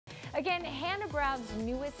Again, Hannah Brown's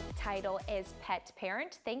newest title is pet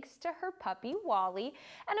parent, thanks to her puppy, Wally.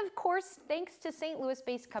 And of course, thanks to St.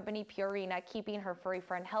 Louis-based company Purina, keeping her furry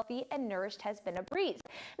friend healthy and nourished has been a breeze.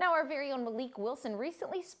 Now, our very own Malik Wilson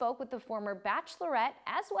recently spoke with the former Bachelorette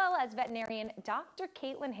as well as veterinarian Dr.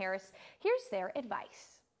 Callie Harris. Here's their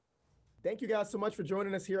advice. Thank you guys so much for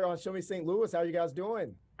joining us here on Show Me St. Louis. How are you guys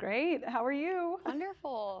doing? Great. How are you?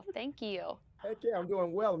 Wonderful. Thank you. Heck yeah, I'm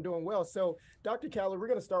doing well. I'm doing well. So, Dr. Callie, we're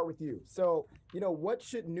going to start with you. So, what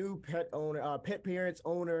should new pet parents,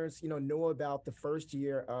 owners, know about the first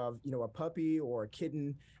year of, a puppy or a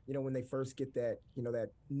kitten, when they first get that,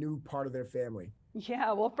 that new part of their family?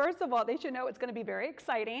 Yeah, well, first of all, they should know it's going to be very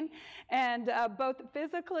exciting and both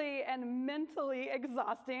physically and mentally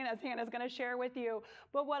exhausting, as Hannah's going to share with you.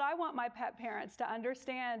 But what I want my pet parents to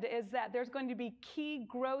understand is that there's going to be key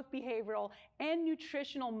growth, behavioral, and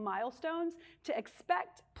nutritional milestones to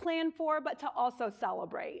expect, plan for, but to also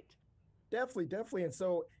celebrate. Definitely. And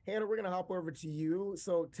so, Hannah, we're going to hop over to you.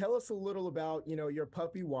 So tell us a little about, your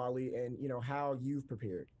puppy, Wally, and, how you've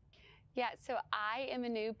prepared. Yeah, so I am a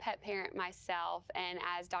new pet parent myself, and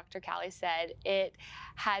as Dr. Callie said, it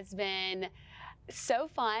has been so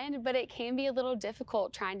fun, but it can be a little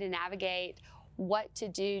difficult trying to navigate what to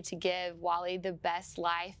do to give Wally the best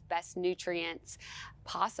life, best nutrients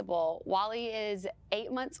possible. Wally is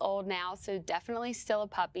 8 months old now, so definitely still a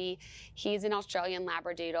puppy. He's an Australian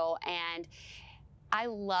Labradoodle, and I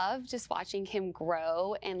love just watching him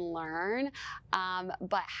grow and learn,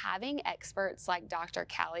 but having experts like Dr.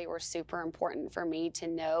 Callie were super important for me to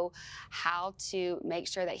know how to make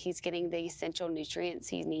sure that he's getting the essential nutrients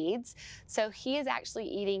he needs. So he is actually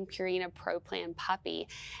eating Purina Pro Plan Puppy,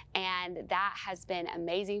 and that has been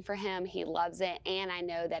amazing for him. He loves it, and I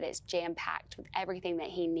know that it's jam-packed with everything that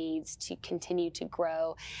he needs to continue to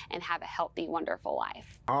grow and have a healthy, wonderful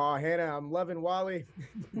life. Oh, Hannah, I'm loving Wally.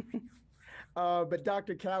 But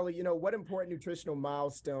Dr. Callie, what important nutritional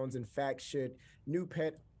milestones and facts should new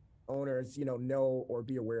pet owners, know or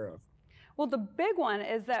be aware of? Well, the big one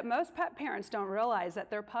is that most pet parents don't realize that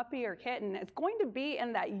their puppy or kitten is going to be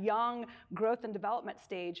in that young growth and development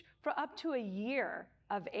stage for up to a year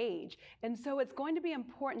of age. And so it's going to be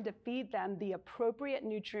important to feed them the appropriate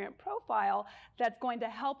nutrient profile that's going to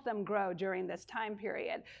help them grow during this time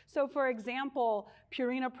period. So for example,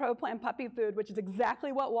 Purina Pro Plan puppy food, which is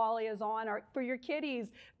exactly what Wally is on, or for your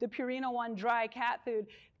kitties, the Purina One dry cat food,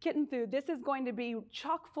 kitten food, this is going to be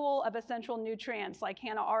chock full of essential nutrients like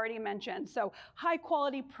Hannah already mentioned. So high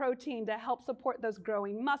quality protein to help support those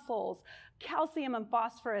growing muscles, calcium and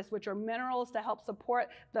phosphorus, which are minerals to help support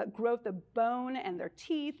the growth of bone and their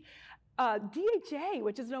teeth. DHA,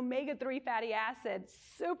 which is an omega-3 fatty acid,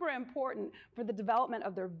 super important for the development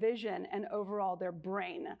of their vision and overall their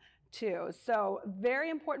brain too. So very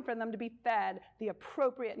important for them to be fed the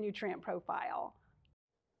appropriate nutrient profile.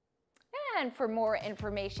 And for more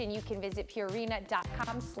information, you can visit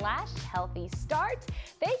purina.com/healthy start.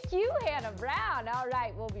 Thank you, Hannah Brown. All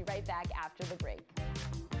right, we'll be right back after the break.